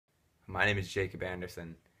My name is Jacob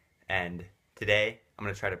Anderson, and today I'm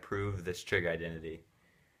going to try to prove this trig identity.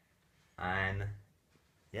 And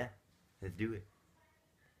yeah, let's do it.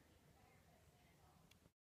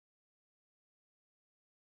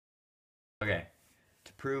 Okay,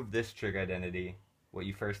 to prove this trig identity, what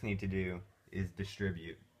you first need to do is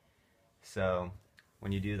distribute. So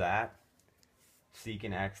when you do that,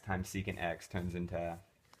 secant x times secant x turns into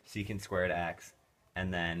secant squared x,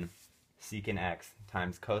 and then secant x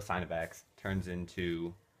times cosine of x turns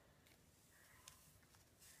into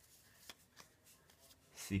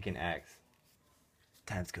secant x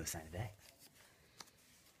times cosine of x.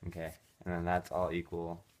 Okay, and then that's all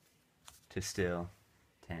equal to still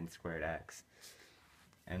tan squared x.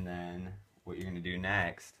 And then what you're going to do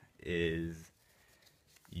next is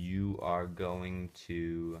you are going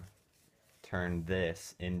to turn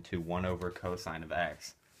this into 1 over cosine of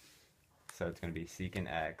x. So it's going to be secant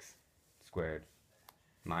x squared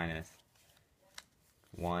minus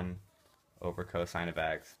 1 over cosine of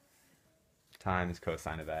x times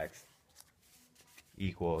cosine of x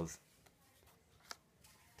equals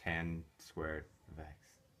tan squared of x.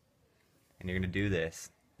 And you're going to do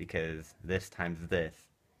this because this times this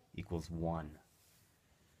equals 1.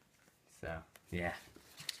 So, yeah.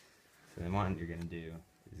 So then what you're going to do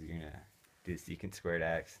is you're going to do secant squared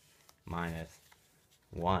x minus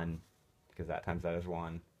 1, because that times that is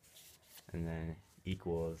 1, and then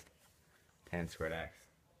equals tan squared x.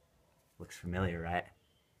 Looks familiar, right?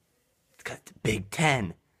 It's got the big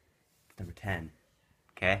 10. It's number 10.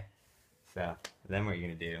 Okay? So then what you're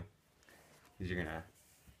going to do is you're going to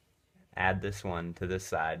add this one to this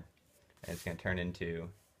side, and it's going to turn into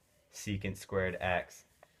secant squared x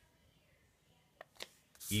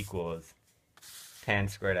equals tan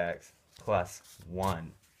squared x plus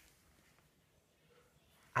 1.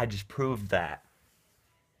 I just proved that.